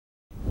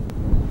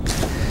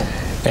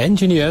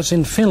Engineers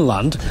in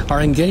Finland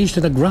are engaged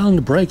in a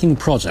groundbreaking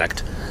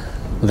project.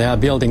 They are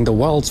building the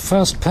world's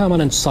first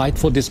permanent site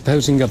for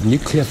disposing of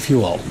nuclear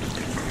fuel.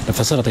 The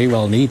facility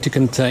will need to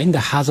contain the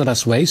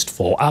hazardous waste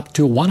for up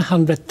to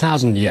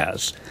 100,000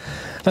 years.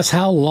 That's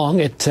how long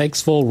it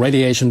takes for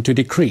radiation to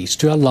decrease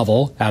to a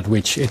level at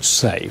which it's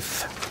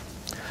safe.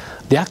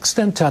 The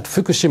accident at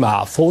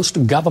Fukushima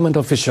forced government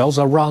officials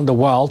around the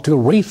world to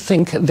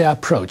rethink their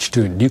approach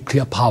to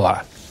nuclear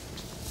power.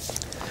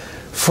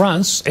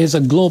 France is a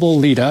global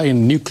leader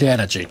in nuclear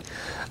energy.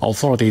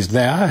 Authorities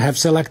there have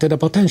selected a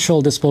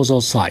potential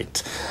disposal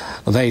site.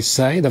 They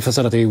say the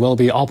facility will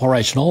be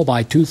operational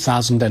by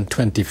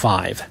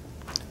 2025.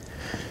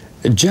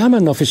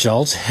 German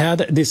officials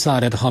had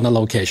decided on a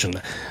location,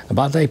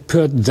 but they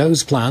put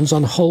those plans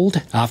on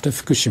hold after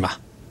Fukushima.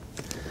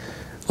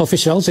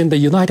 Officials in the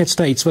United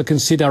States were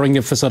considering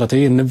a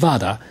facility in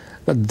Nevada,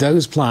 but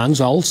those plans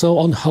are also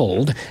on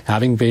hold,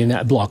 having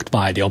been blocked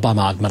by the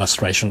Obama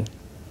administration.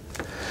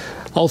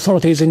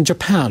 Authorities in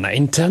Japan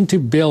intend to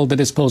build the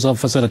disposal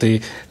facility,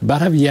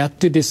 but have yet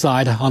to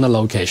decide on a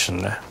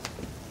location.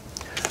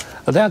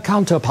 Their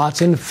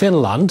counterparts in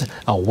Finland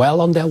are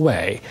well on their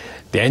way.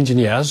 The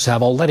engineers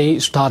have already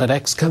started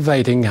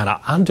excavating an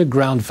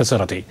underground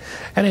facility.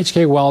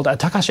 NHK World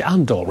Takashi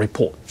Ando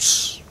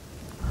reports.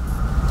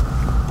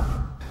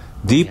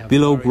 Deep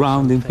below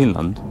ground in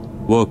Finland,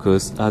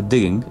 workers are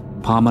digging a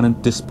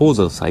permanent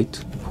disposal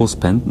site for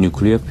spent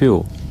nuclear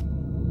fuel.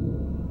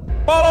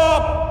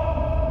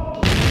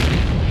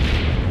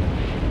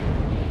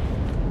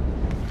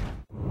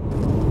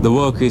 The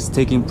work is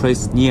taking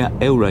place near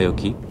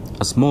Eurajoki,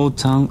 a small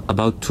town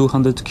about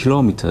 200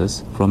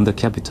 kilometers from the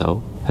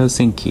capital,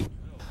 Helsinki.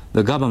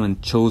 The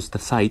government chose the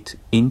site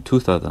in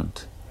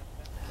 2000.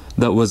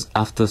 That was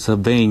after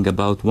surveying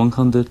about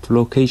 100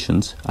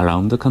 locations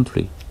around the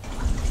country.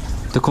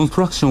 The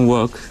construction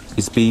work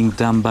is being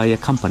done by a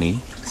company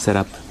set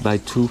up by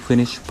two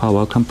Finnish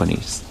power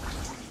companies.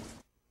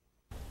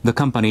 The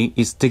company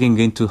is digging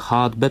into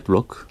hard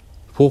bedrock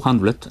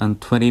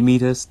 420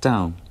 meters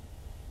down.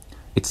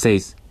 It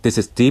says this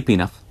is deep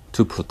enough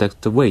to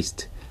protect the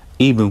waste,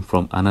 even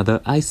from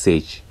another ice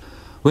age.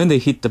 When they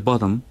hit the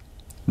bottom,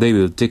 they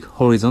will dig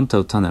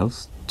horizontal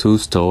tunnels to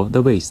store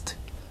the waste.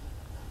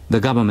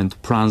 The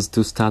government plans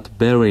to start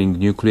burying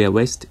nuclear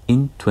waste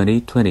in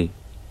 2020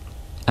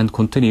 and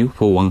continue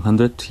for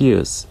 100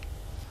 years.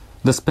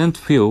 The spent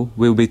fuel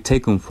will be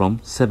taken from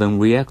 7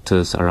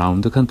 reactors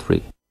around the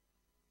country.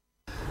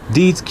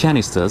 These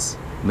canisters,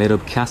 made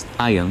of cast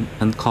iron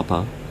and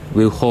copper,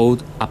 will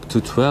hold up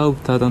to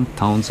 12,000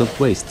 tons of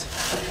waste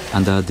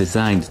and are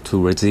designed to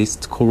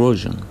resist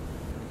corrosion.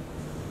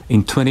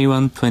 In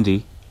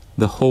 2120,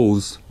 the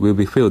holes will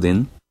be filled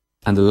in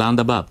and the land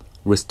above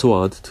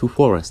restored to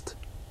forest.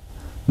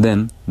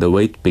 Then the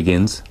wait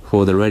begins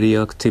for the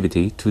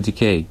radioactivity to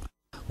decay.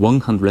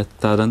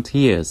 100,000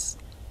 years.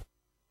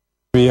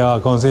 We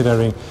are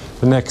considering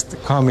the next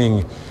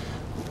coming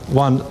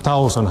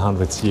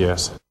 1,100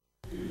 years.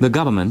 The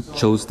government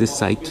chose this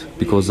site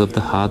because of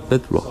the hard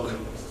bedrock.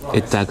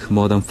 It dug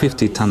more than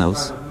 50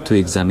 tunnels to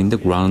examine the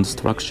ground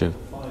structure.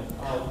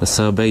 The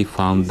survey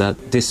found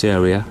that this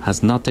area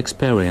has not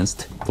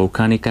experienced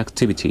volcanic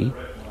activity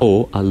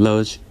or a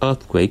large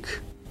earthquake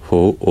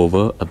for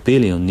over 1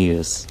 billion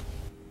years.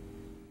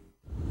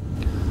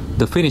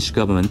 The Finnish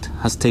government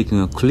has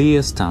taken a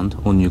clear stand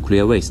on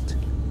nuclear waste.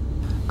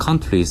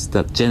 Countries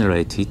that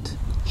generate it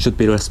should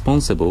be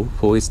responsible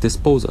for its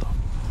disposal.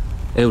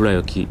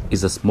 Eurajoki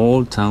is a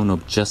small town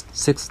of just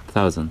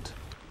 6,000.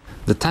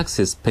 The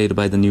taxes paid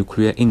by the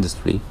nuclear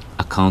industry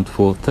account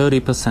for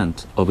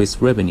 30% of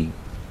its revenue.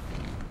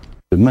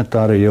 If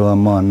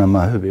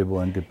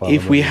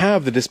we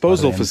have the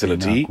disposal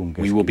facility,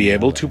 we will be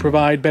able to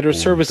provide better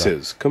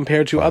services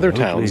compared to other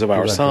towns of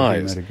our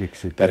size.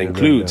 That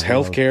includes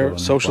healthcare,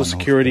 social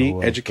security,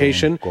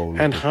 education,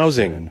 and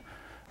housing.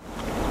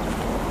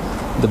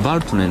 The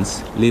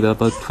Valtonens live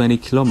about 20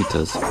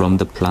 kilometers from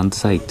the plant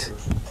site.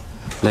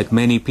 Like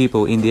many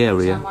people in the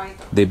area,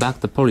 they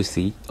back the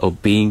policy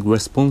of being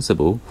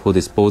responsible for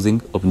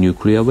disposing of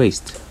nuclear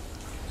waste.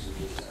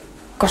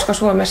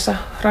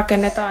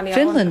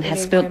 Finland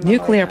has built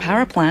nuclear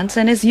power plants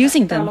and is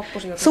using them,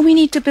 so we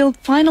need to build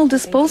final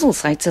disposal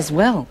sites as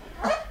well.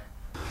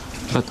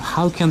 But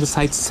how can the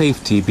site's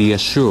safety be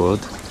assured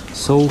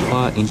so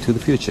far into the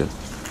future?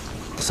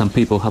 Some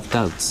people have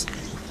doubts.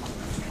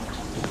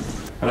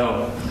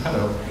 Hello.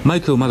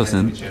 Michael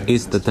Madison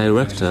is the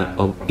director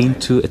of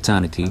Into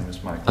Eternity,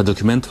 a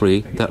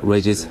documentary that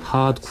raises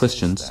hard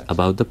questions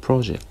about the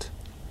project.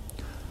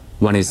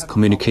 One is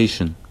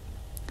communication.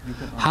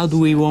 How do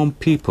we warn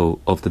people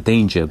of the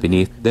danger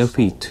beneath their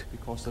feet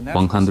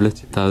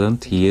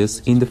 100,000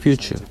 years in the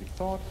future?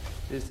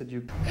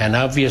 And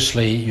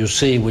obviously, you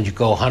see, when you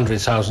go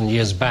 100,000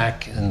 years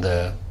back in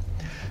the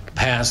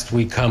past,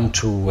 we come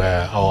to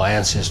our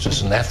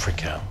ancestors in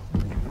Africa.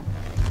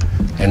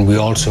 And we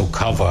also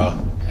cover,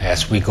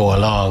 as we go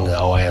along,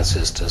 our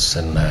ancestors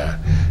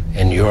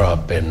in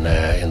Europe in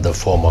the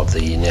form of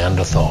the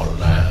Neanderthal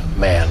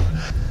man.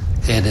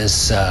 it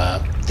is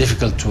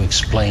difficult to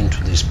explain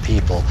to these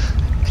people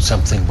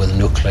something with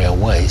nuclear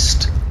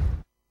waste.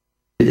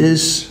 It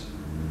is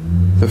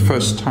the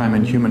first time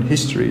in human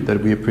history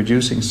that we are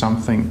producing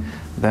something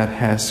that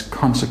has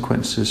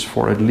consequences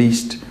for at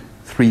least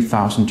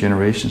 3,000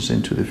 generations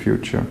into the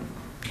future.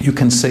 You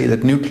can say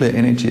that nuclear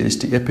energy is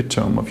the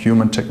epitome of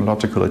human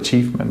technological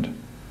achievement.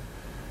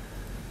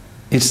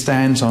 It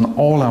stands on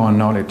all our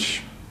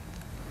knowledge.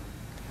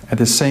 At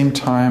the same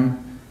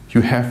time,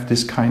 you have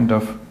this kind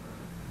of,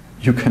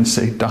 you can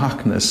say,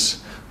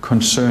 darkness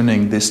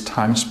concerning this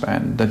time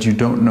span that you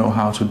don't know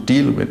how to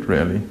deal with,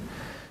 really.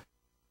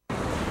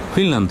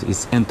 Finland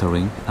is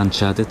entering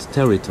uncharted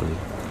territory.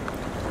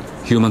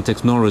 Human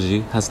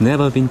technology has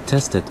never been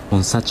tested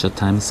on such a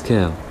time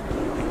scale.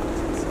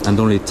 And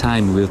only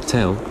time will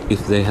tell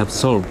if they have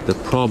solved the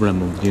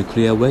problem of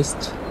nuclear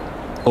waste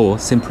or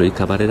simply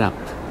covered it up.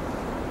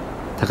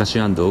 Takashi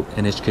Ando,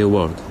 NHK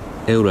World,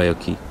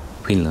 Eurajoki,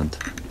 Finland.